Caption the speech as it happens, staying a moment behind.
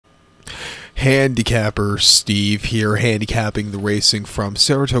Handicapper Steve here, handicapping the racing from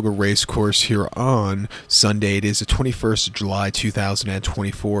Saratoga Racecourse here on Sunday. It is the 21st of July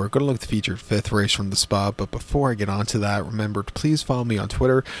 2024. Going to look at the featured fifth race from the spot, but before I get on to that, remember to please follow me on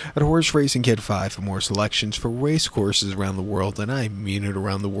Twitter at HorseRacingKid5 for more selections for race courses around the world, and I mean it,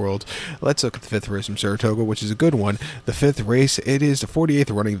 around the world. Let's look at the fifth race from Saratoga, which is a good one. The fifth race, it is the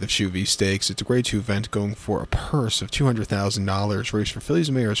 48th running of the Shuvee Stakes. It's a Grade 2 event going for a purse of $200,000, race for fillies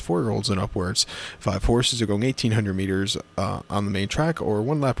and mares, 4-year-olds and upwards. 5 horses are going 1,800 meters on the main track, or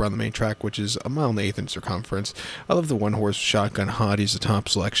 1 lap around the main track, which is 1.1 miles in circumference. I love the 1-horse Shotgun Hottie's the top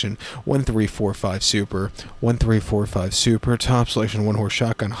selection. 1-3-4-5 Super. 1-3-4-5 Super. Top selection 1-horse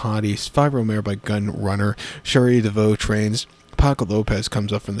Shotgun Hottie's 5-year-old mare by Gun Runner. Sherry DeVoe trains. Paco Lopez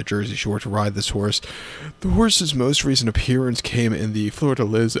comes up from the Jersey Shore to ride this horse. The horse's most recent appearance came in the Florida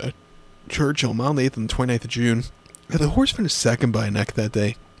Liz at Churchill, 1.8 miles on the 29th of June. The horse finished second by a neck that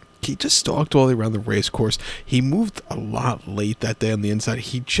day. He just stalked all the way around the race course. He moved a lot late that day on the inside.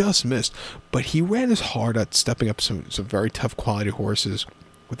 He just missed, but he ran as hard at stepping up some very tough quality horses.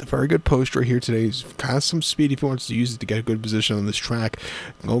 With a very good poster here today, he's got some speed if he wants to use it to get a good position on this track.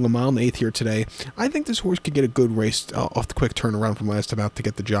 Going 1.8 miles here today. I think this horse could get a good race off the quick turnaround from last time out to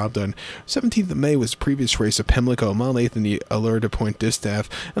get the job done. 17th of May was the previous race at Pimlico, 1.8 miles in the Allure de Point Distaff,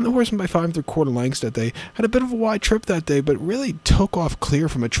 and the horse went by 5 3/4 lengths that day. Had a bit of a wide trip that day, but really took off clear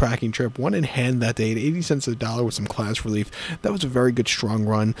from a tracking trip. Won in hand that day at 80 cents a dollar with some class relief. That was a very good strong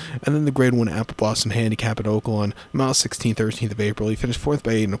run. And then the Grade 1 Apple Blossom Handicap at Oaklawn, 16th, 13th of April. He finished 4th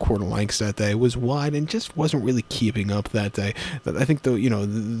by 8 1/4 lengths that day. Was wide and just wasn't really keeping up that day. I think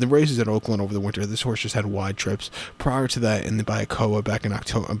the races at Oakland over the winter, this horse just had wide trips. Prior to that, in the Bayakoa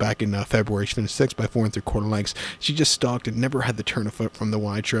back in February, she finished 6th by 4 3/4 lengths. She just stalked and never had the turn of foot from the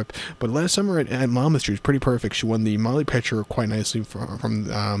wide trip. But last summer at Monmouth, she was pretty perfect. She won the Molly Pitcher quite nicely from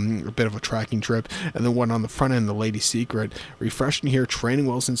a bit of a tracking trip, and then won on the front end the Lady Secret. Refreshing here, training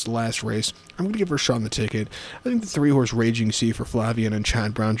well since the last race. I'm going to give her a shot on the ticket. I think the 3-horse Raging Sea for Flavian and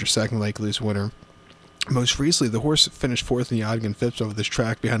Chad Brown's your second likeliest winner. Most recently, the horse finished 4th in the Ogden Phipps over this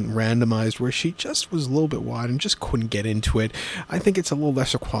track behind Randomized, where she just was a little bit wide and just couldn't get into it. I think it's a little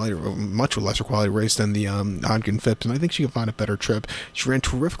lesser quality, much lesser quality race than the Ogden Phipps, and I think she can find a better trip. She ran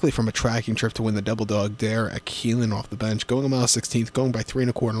terrifically from a tracking trip to win the Double Dog Dare at Keelan off the bench, going 1 mile 16th, going by 3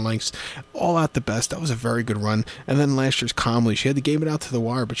 1/4 lengths, all out the best. That was a very good run. And then last year's Calmly, she had to game it out to the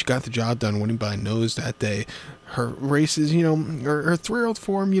wire, but she got the job done, winning by a nose that day. Her races, her 3-year-old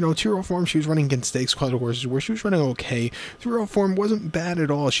form, 2-year-old form, she was running against stakes quality horses where she was running okay. 3-year-old form wasn't bad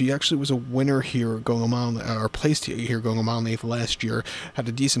at all. She actually was a winner here going 1 mile, or placed here going 1.8 miles last year. Had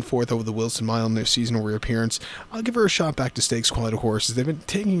a decent 4th over the Wilson Mile in their seasonal reappearance. I'll give her a shot back to stakes quality horses. They've been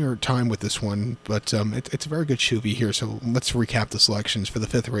taking her time with this one, but it's a very good Shuvee here. So let's recap the selections for the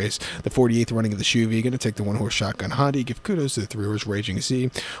fifth race. The 48th running of the Shuvee. Going to take the 1-horse Shotgun Hottie. Give kudos to the 3-horse Raging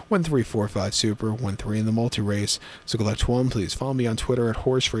Sea. 1-3-4-5 Super. 1-3 in the multi-race. So good luck to one. Please follow me on Twitter at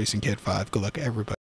HorseRacingKid5. Good luck, everybody.